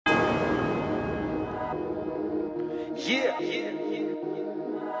Yeah.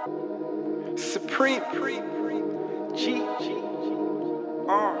 Supreme.G.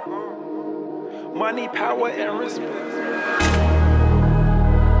 Money, power, and respect.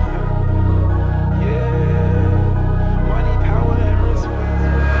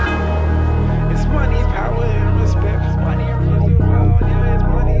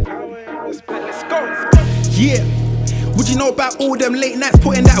 Yeah, would you know about all them late nights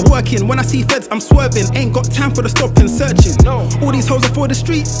putting that work in? When I see feds, I'm swerving. Ain't got time for the stopping, searching. No. All these hoes are for the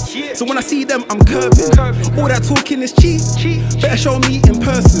streets. Yeah. So when I see them, I'm curving. All that talking is cheap. Better show me in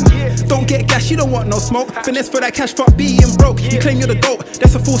person. Yeah. Don't get gas, you don't want no smoke. Finesse for that cash, fuck being broke. You claim you're the GOAT,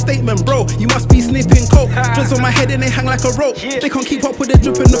 that's a full statement, bro. You must be sniffing coke. Drizzle on my head and they hang like a rope. They can't keep up with the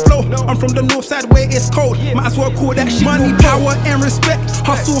drip in the flow. I'm from the north side where it's cold. Might as well call that shit money, power, and respect.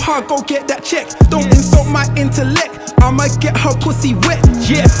 Hustle hard, go get that check. Don't insult my intellect. I'ma get her pussy wet,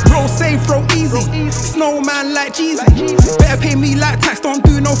 yeah. Roll safe, throw easy. Snowman like Jeezy. Better pay me like tax, don't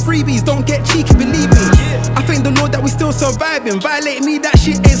do no freebies. Don't get cheeky, believe me. I thank the Lord that we still surviving. Violate me, that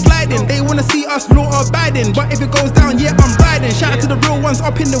shit ain't sliding. They wanna see us law abiding, but if it goes down, yeah, I'm riding. Shout out to the real ones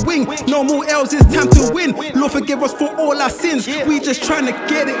up in the wing. No more L's, it's time to win. Lord forgive us for all our sins. We just trying to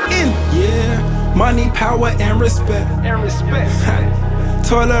get it in. Yeah, money, power, and respect.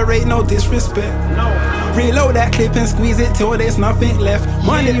 Tolerate no disrespect. Reload that clip and squeeze it till there's nothing left.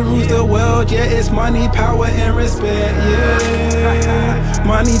 Money rules the world, yeah, it's money, power, and respect, yeah.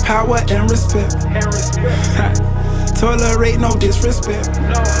 Money, power, and respect. Tolerate no disrespect.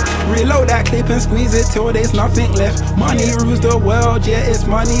 Reload that clip and squeeze it till there's nothing left. Money rules the world, yeah, it's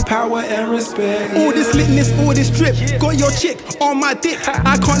money, power, and respect, yeah. All this litness, all this drip, got your chick on my dick.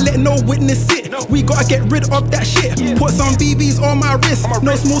 I can't let no witness sit. We gotta get rid of that shit. Put some BBs on my wrist.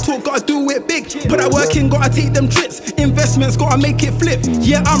 No small talk, gotta do it big. Put that work in, gotta take them trips. Investments, gotta make it flip.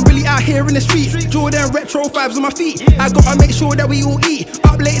 Yeah, I'm really out here in the streets. Jordan retro vibes on my feet. I gotta make sure that we all eat.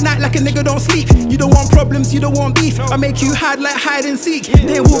 Up late night like a nigga don't sleep. You don't want problems, you don't want beef. I make you hide like hide and seek.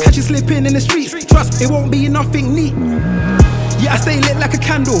 They will catch you slipping in the streets. Trust, it won't be nothing neat. Yeah, I stay lit like a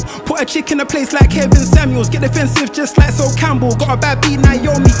candle. Put a chick in a place like Kevin Samuels. Get defensive just like Sol Campbell. Got a bad beat,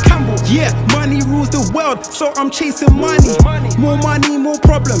 Naomi Campbell. Yeah, money rules the world, so I'm chasing money. More money, more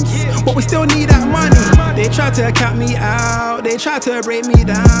problems, but we still need that money. They try to count me out, they try to break me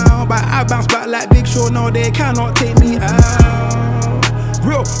down, but I bounce back like Big Show. No, they cannot take me out.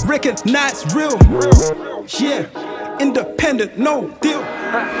 Real, recognize real. Yeah, independent, no deal.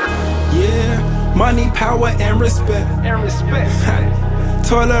 Yeah, money, power, and respect.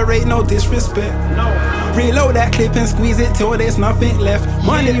 Tolerate no disrespect. Reload that clip and squeeze it till there's nothing left.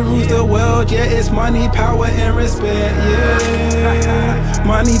 Money rules the world, yeah, it's money, power, and respect, yeah.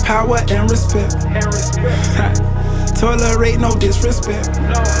 Money, power, and respect. Tolerate no disrespect.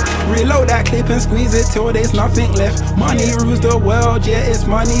 Reload that clip and squeeze it till there's nothing left. Money rules the world, yeah, it's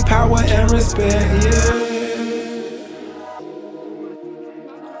money, power, and respect, yeah.